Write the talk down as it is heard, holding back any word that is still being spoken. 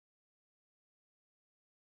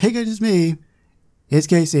Hey guys, it's me. It's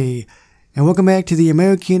Casey. And welcome back to the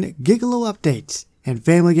American-Gigg-olo updates and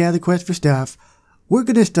Family Gather Quest for Stuff. We're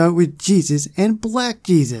going to start with Jesus and Black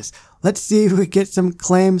Jesus. Let's see if we get some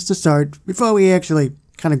clams to start before we actually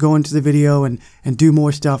kind of go into the video and do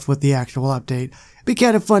more stuff with the actual update. It'd be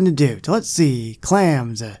kind of fun to do. So let's see.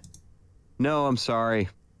 Clams. No, I'm sorry.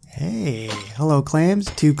 Hey, hello clams.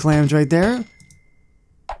 2 clams right there.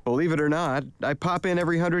 Believe it or not, I pop in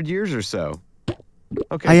every 100 years or so.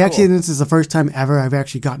 Okay, Actually, this is the first time ever I've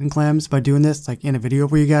actually gotten clams by doing this, like in a video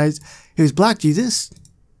for you guys. Here's Black Jesus.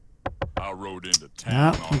 I rode into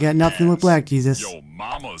town. No, we got nothing with Black Jesus. Yo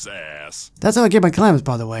mama's ass. That's how I get my clams,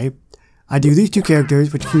 by the way. I do these 2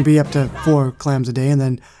 characters, which can be up to 4 clams a day, and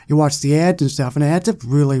then you watch the ads and stuff, and it adds up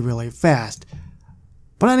really, really fast.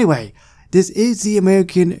 But anyway, this is the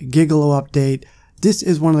American-Gigg-olo update. This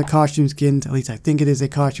is one of the costume skins, at least I think it is a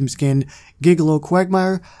costume skin, Gigg-olo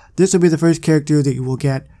Quagmire. This will be the first character that you will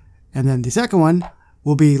get, and then the second one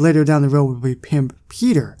will be later down the road will be Pimp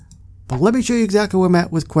Peter. But let me show you exactly where I'm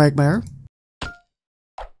at with Quagmire.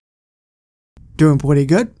 Doing pretty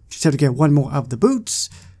good. Just have to get 1 more of the boots.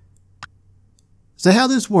 So how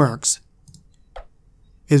this works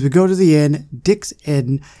is we go to the inn, Dick's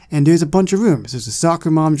Inn, and there's a bunch of rooms. There's the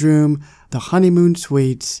soccer mom's room, the honeymoon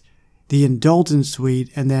suites, the indulgence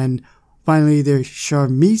suite, and then finally there's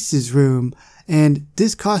Charmice's room. And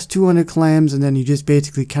this costs 200 clams, and then you just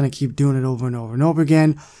basically kind of keep doing it over and over and over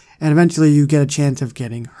again. And eventually you get a chance of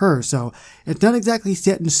getting her. So it's not exactly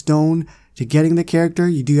set in stone to getting the character.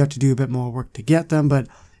 You do have to do a bit more work to get them, but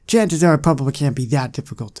chances are it probably can't be that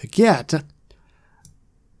difficult to get.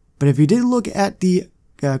 But if you did look at the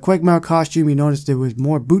Quagmire costume, you noticed there was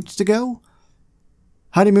more boots to go.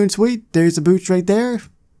 Honeymoon suite, there's the boots right there.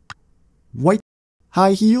 White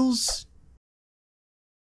high heels.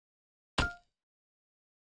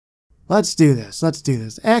 Let's do this. Let's do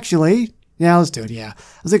this. Actually, yeah, let's do it, yeah.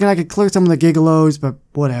 I was thinking I could clear some of the Gigg-olos, but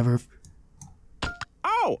whatever.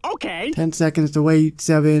 Oh, okay. 10 seconds to wait.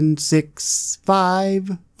 7, 6,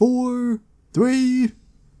 5, 4, 3.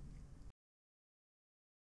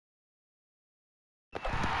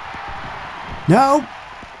 No!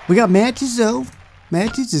 We got matches, though.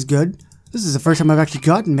 Matches is good. This is the first time I've actually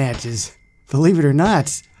gotten matches. Believe it or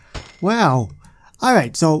not. Wow.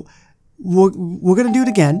 Alright, so we're going to do it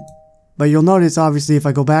again. But you'll notice, obviously, if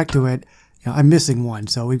I go back to it, you know, I'm missing one.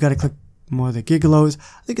 So we've got to click more of the Gigg-olos.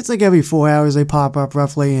 I think it's like every 4 hours they pop up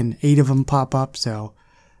roughly, and 8 of them pop up. So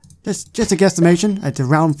just a guesstimation. It's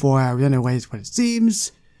around 4 hours anyway, is what it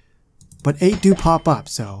seems. But 8 do pop up.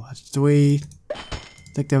 So that's 3. I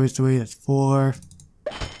think that was 3. That's 4.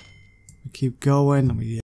 We keep going. Let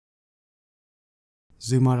me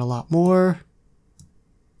zoom out a lot more.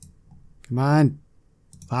 Come on.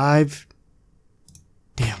 5.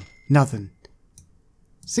 Damn. Nothing.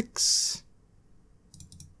 6.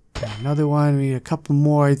 Another one. We need a couple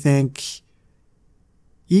more, I think.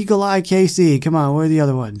 Eagle Eye KC. Come on, where are the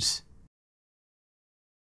other ones?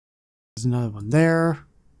 There's another one there.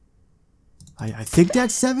 I think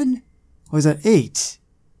that's 7? Or is that 8?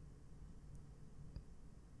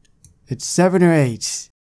 It's 7 or 8.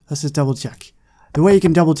 Let's just double check. The way you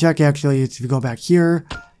can double check actually is if you go back here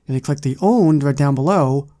and you click the owned right down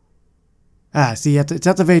below. Ah, see, it's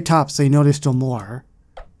at the very top, so you know there's still more.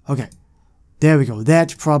 Okay. There we go.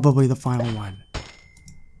 That's probably the final one.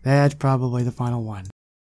 That's probably the final one.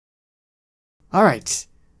 Alright.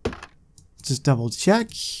 Let's just double check.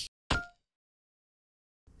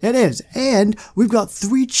 It is. And we've got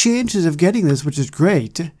 3 chances of getting this, which is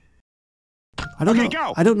great. I don't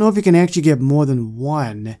know. I don't know if you can actually get more than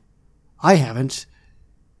 1. I haven't.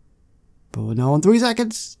 But we'll know in 3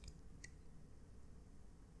 seconds.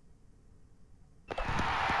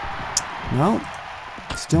 No,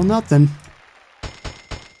 still nothing.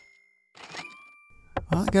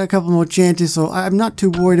 Well, I got a couple more chances, so I'm not too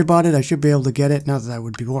worried about it. I should be able to get it. Not that I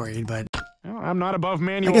would be worried, but Well, I'm not above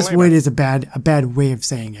manual I guess labor. worried is a bad way of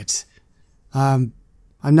saying it. I'm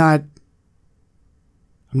not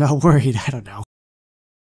worried. I don't know.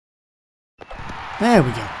 There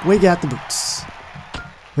we go. We got the boots.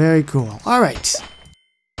 Very cool. All right.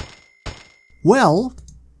 Well,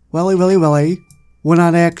 welly. We're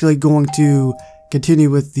not actually going to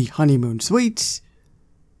continue with the honeymoon suites.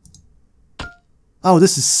 Oh,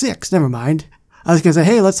 this is 6. Never mind. I was going to say,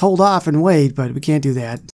 hey, let's hold off and wait, but we can't do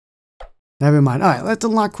that. Never mind. Alright, let's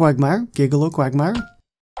unlock Quagmire. Gigg-olo Quagmire.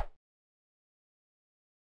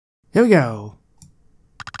 Here we go.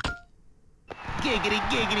 Giggity,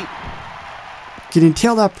 giggity. Can you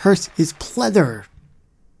tell that purse is pleather?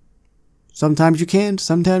 Sometimes you can,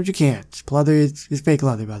 sometimes you can't. Pleather is fake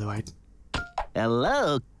leather, by the way.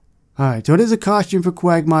 Hello. Alright, so it is a costume for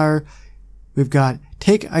Quagmire. We've got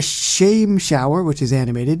take a shame shower, which is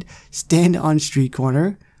animated. Stand on street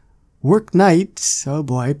corner. Work nights. Oh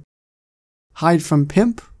boy. Hide from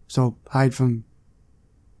pimp. So hide from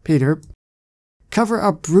Peter. Cover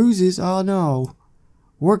up bruises. Oh no.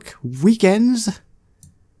 Work weekends.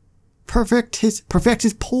 Perfect his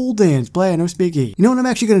pole dance. Play no speaky. You know what I'm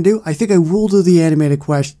actually going to do? I think I will do the animated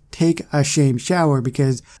quest, take a shame shower,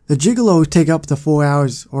 because the gigolos take up to 4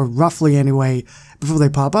 hours, or roughly anyway, before they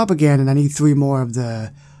pop up again, and I need 3 more of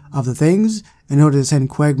the things in order to send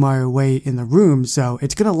Quagmire away in the room, so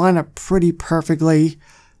it's going to line up pretty perfectly.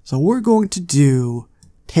 So we're going to do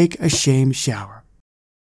take a shame shower.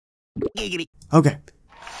 Giggity. Okay.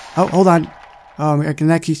 Oh, hold on. I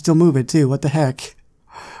can actually still move it too. What the heck?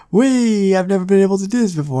 Whee! I've never been able to do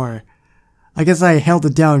this before. I guess I held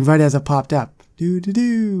it down right as it popped up.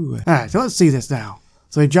 Alright, so let's see this now.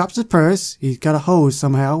 So he drops his purse. He's got a hose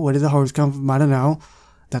somehow. Where did the hose come from? I don't know.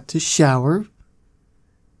 That's his shower.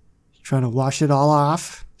 He's trying to wash it all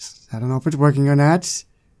off. I don't know if it's working or not.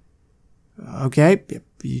 Okay,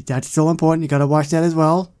 that's still important. You gotta wash that as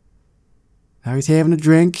well. Now he's having a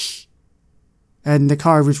drink. And the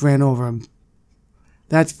car just ran over him.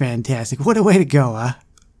 That's fantastic. What a way to go, huh?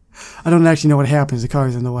 I don't actually know what happens. The car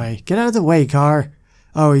is in the way. Get out of the way, car.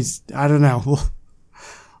 Oh, I don't know.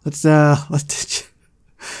 We're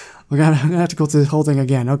gonna have to go through this whole thing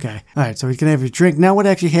again. Okay. Alright, so he's gonna have his drink. Now what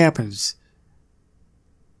actually happens?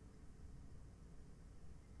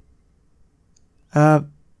 Oh,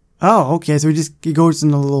 okay, so he goes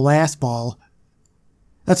in a little ass ball.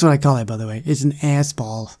 That's what I call it, by the way. It's an ass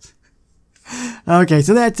ball. Okay,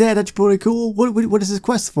 so that's it. That's pretty cool. What is this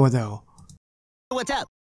quest for, though? What's up?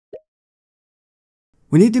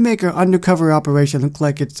 We need to make our undercover operation look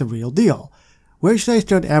like it's the real deal. Where should I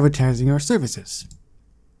start advertising our services?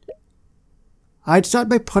 I'd start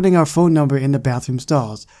by putting our phone number in the bathroom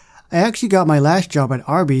stalls. I actually got my last job at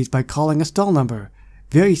Arby's by calling a stall number.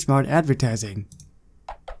 Very smart advertising.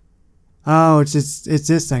 Oh, it's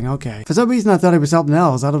this thing, okay. For some reason I thought it was something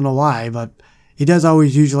else, I don't know why, but he does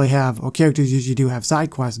always usually have, or characters usually do have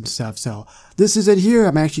side quests and stuff, so this is it here.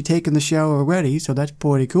 I'm actually taking the shower already, so that's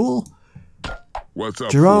pretty cool. What's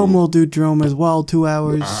up, Jerome fool? will do Jerome as well, 2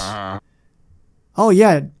 hours. Oh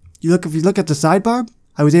yeah, if you look at the sidebar,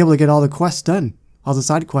 I was able to get all the quests done. All the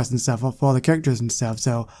side quests and stuff for all the characters and stuff,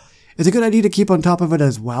 so it's a good idea to keep on top of it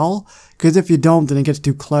as well, because if you don't, then it gets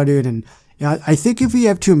too cluttered, and I think if you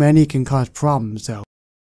have too many, it can cause problems, so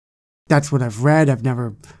that's what I've read. I've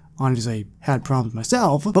never honestly had problems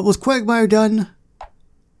myself. But was Quagmire done?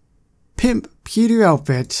 Pimp Peter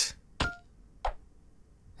outfit.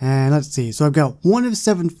 And let's see, so I've got 1 of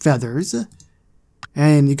 7 feathers,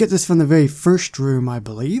 and you get this from the very first room, I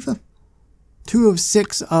believe. 2 of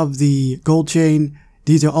 6 of the gold chain.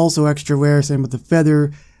 These are also extra rare, same with the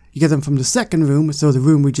feather. You get them from the second room, so the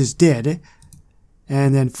room we just did.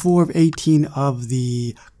 And then 4 of 18 of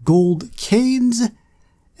the gold canes.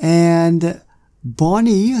 And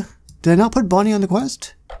Bonnie, did I not put Bonnie on the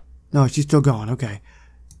quest? No, she's still going, okay.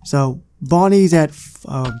 So Bonnie's at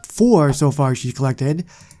 4 so far she's collected.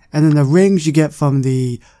 And then the rings you get from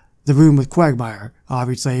the room with Quagmire,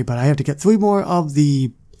 obviously. But I have to get 3 more of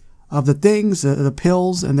the things, the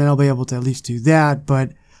pills, and then I'll be able to at least do that.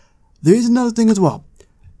 But there is another thing as well.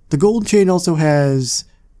 The gold chain also has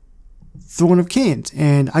Throne of Canes,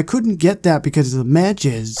 and I couldn't get that because of the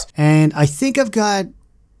matches. And I think I've got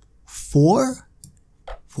 4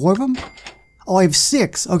 of them? Oh, I have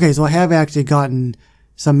 6. Okay, so I have actually gotten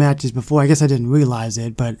some matches before. I guess I didn't realize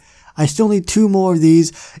it, but I still need 2 more of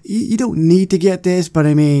these. You don't need to get this, but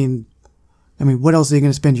I mean, what else are you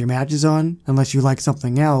going to spend your matches on? Unless you like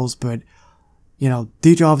something else, but, you know,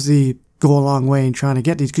 these obviously go a long way in trying to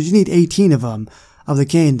get these, because you need 18 of them, of the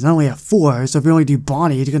canes, and I only have 4, so if you only do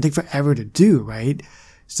Bonnie, it's going to take forever to do, right?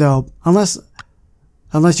 So, unless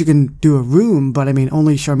you can do a room, but I mean,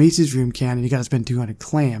 only Charmice's room can, and you got to spend 200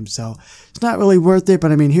 clams, so it's not really worth it.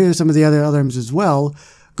 But I mean, here are some of the other items as well: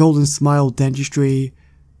 Golden Smile Dentistry,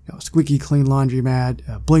 Squeaky Clean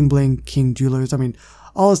Laundromat, Bling Bling King Jewelers. I mean,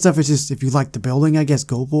 all this stuff is just, if you like the building, I guess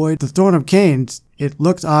go for it. The Throne of Canes, it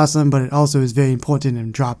looks awesome, but it also is very important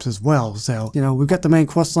in drops as well. So, you know, we've got the main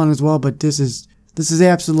quest line as well, but this is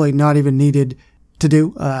absolutely not even needed to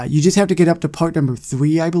do. You just have to get up to part number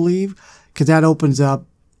 3, I believe, because that opens up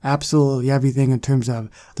absolutely everything in terms of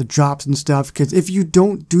the drops and stuff. Because if you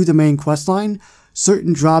don't do the main quest line,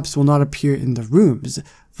 certain drops will not appear in the rooms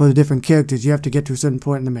for the different characters. You have to get to a certain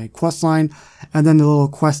point in the main quest line, and then the little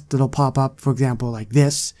quest that'll pop up, for example, like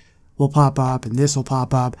this will pop up, and this will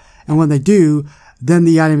pop up, and when they do, then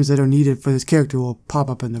the items that are needed for this character will pop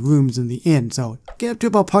up in the rooms in the inn. So get up to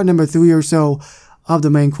about part number 3 or so of the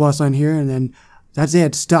main quest line here, and then that's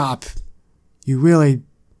it. Stop. You really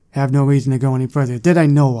have no reason to go any further that I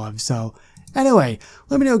know of. So anyway,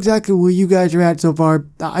 let me know exactly where you guys are at so far.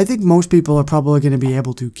 I think most people are probably going to be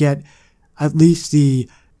able to get at least the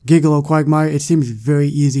Gigg-olo Quagmire. It seems very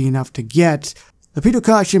easy enough to get. The Peter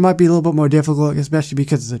Caution might be a little bit more difficult, especially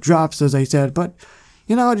because of the drops, as I said, but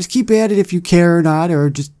you know, just keep at it if you care or not, or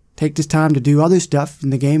just take this time to do other stuff in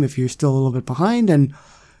the game if you're still a little bit behind. And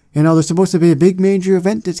you know, there's supposed to be a big major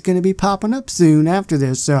event that's going to be popping up soon after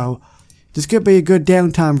this, so this could be a good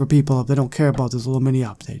downtime for people if they don't care about this little mini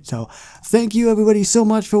update. So thank you everybody so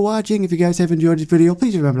much for watching. If you guys have enjoyed this video,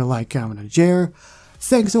 please remember to like, comment, and share.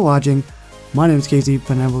 Thanks for watching. My name is Casey,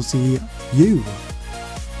 and I will see you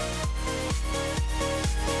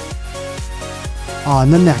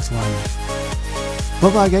on the next one.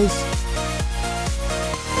 Bye bye guys.